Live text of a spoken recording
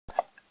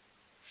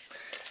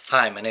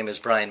Hi, my name is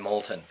Brian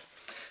Moulton,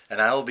 and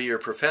I will be your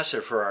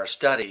professor for our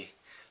study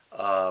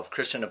of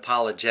Christian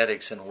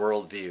apologetics and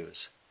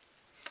worldviews.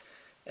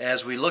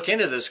 As we look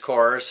into this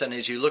course, and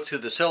as you look through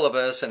the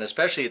syllabus, and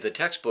especially the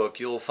textbook,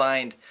 you'll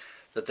find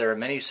that there are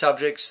many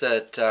subjects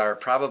that are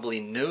probably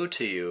new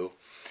to you,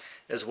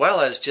 as well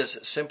as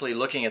just simply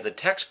looking at the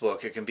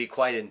textbook. It can be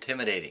quite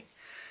intimidating,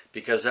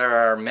 because there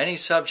are many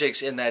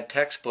subjects in that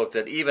textbook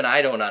that even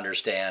I don't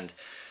understand,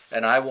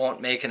 and I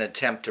won't make an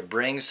attempt to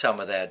bring some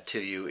of that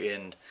to you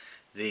in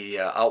the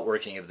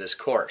outworking of this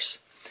course.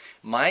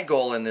 My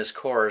goal in this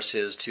course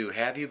is to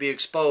have you be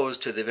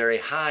exposed to the very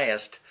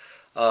highest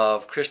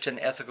of Christian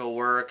ethical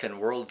work and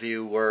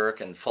worldview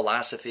work and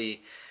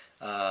philosophy,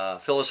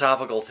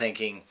 philosophical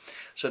thinking,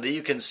 so that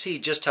you can see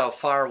just how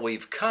far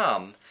we've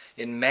come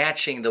in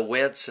matching the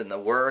wits and the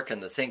work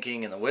and the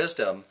thinking and the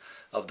wisdom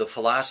of the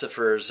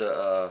philosophers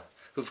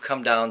who've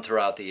come down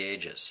throughout the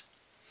ages.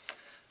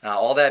 Now,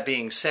 all that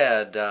being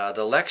said,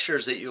 the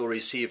lectures that you'll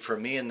receive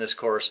from me in this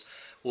course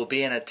will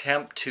be an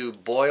attempt to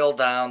boil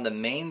down the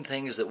main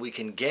things that we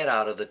can get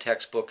out of the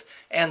textbook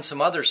and some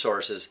other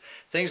sources,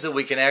 things that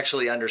we can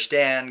actually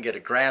understand, get a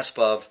grasp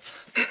of,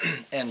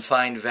 and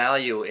find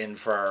value in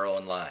for our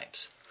own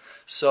lives.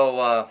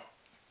 So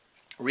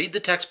read the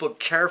textbook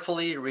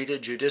carefully, read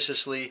it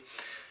judiciously.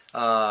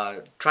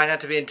 Try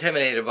not to be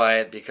intimidated by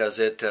it, because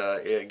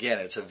again,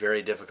 it's a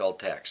very difficult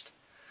text.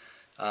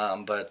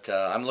 But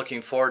I'm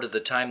looking forward to the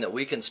time that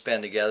we can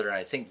spend together, and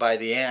I think by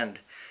the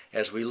end,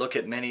 as we look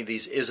at many of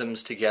these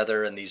isms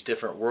together and these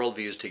different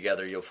worldviews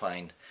together, you'll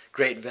find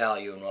great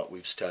value in what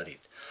we've studied.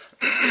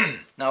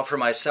 Now for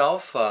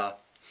myself,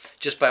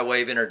 just by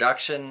way of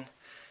introduction,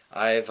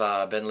 I've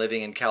been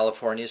living in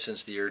California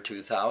since the year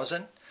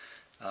 2000.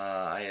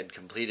 I had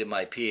completed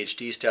my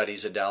PhD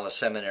studies at Dallas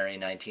Seminary in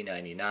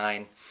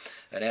 1999,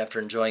 and after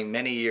enjoying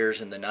many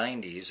years in the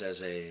 90s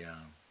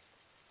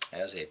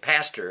as a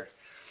pastor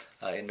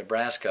in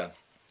Nebraska,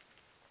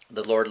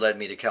 the Lord led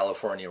me to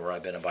California, where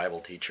I've been a Bible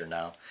teacher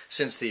now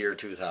since the year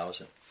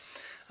 2000.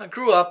 I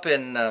grew up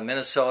in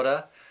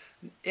Minnesota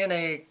in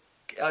a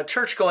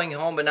church-going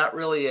home, but not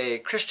really a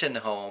Christian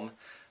home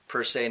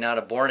per se, not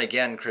a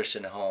born-again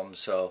Christian home.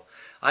 So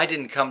I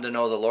didn't come to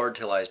know the Lord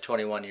till I was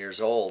 21 years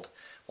old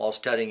while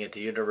studying at the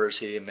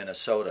University of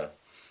Minnesota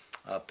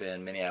up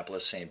in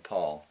Minneapolis, St.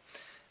 Paul.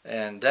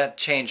 And that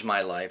changed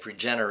my life.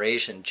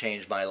 Regeneration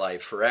changed my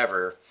life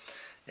forever.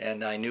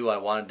 And I knew I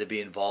wanted to be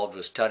involved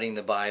with studying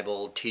the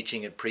Bible,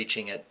 teaching it,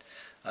 preaching it,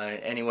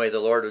 any way the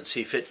Lord would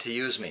see fit to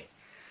use me.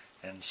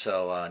 And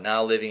so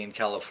now living in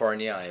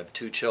California, I have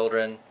 2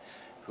 children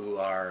who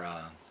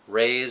are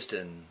raised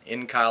and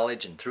in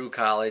college and through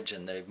college,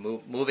 and they're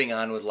moving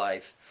on with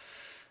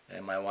life.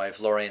 And my wife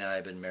Lori and I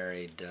have been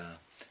married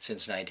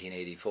since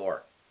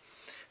 1984.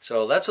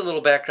 So that's a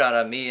little background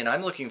on me, and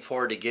I'm looking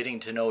forward to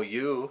getting to know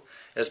you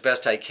as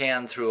best I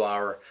can through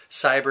our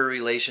cyber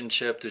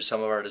relationship, through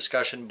some of our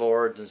discussion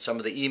boards and some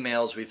of the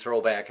emails we throw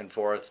back and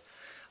forth.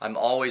 I'm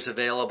always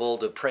available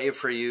to pray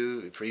for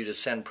you to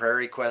send prayer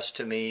requests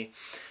to me.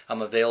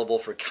 I'm available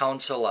for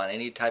counsel on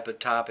any type of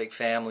topic,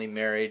 family,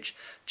 marriage,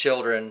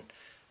 children,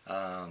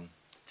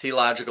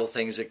 theological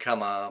things that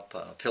come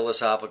up,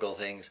 philosophical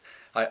things.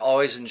 I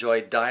always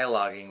enjoy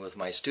dialoguing with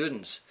my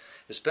students,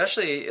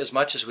 especially as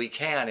much as we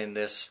can in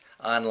this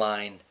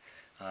online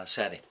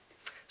setting.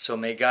 So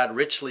may God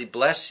richly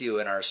bless you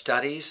in our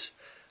studies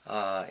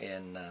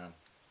in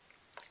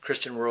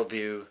Christian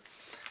worldview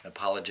and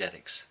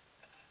apologetics.